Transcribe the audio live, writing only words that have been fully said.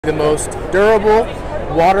The most durable,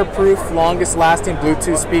 waterproof, longest lasting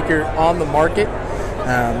Bluetooth speaker on the market.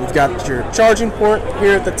 We've got your charging port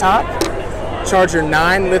here at the top. Charge your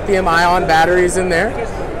 9 lithium ion batteries in there.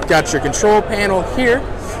 Got your control panel here,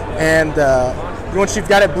 and once you've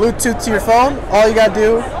got it Bluetooth to your phone, all you gotta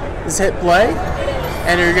do is hit play,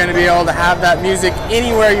 and you're gonna be able to have that music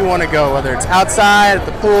anywhere you want to go, whether it's outside, at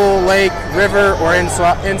the pool, lake, river, or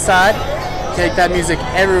inside. Take that music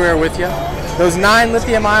everywhere with you. Those 9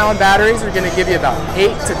 lithium-ion batteries are going to give you about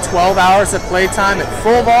 8 to 12 hours of playtime at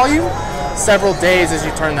full volume, several days as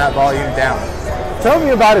you turn that volume down. Tell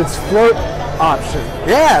me about its float option.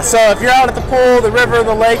 Yeah, so if you're out at the pool, the river,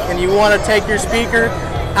 the lake, and you want to take your speaker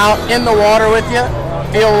out in the water with you,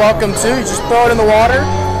 feel welcome to. You just throw it in the water.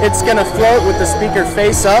 It's going to float with the speaker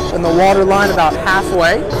face up and the water line about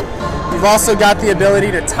halfway. You've also got the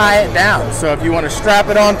ability to tie it down. So if you want to strap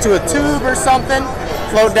it onto a tube or something,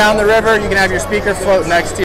 float down the river, you can have your speaker float next to you.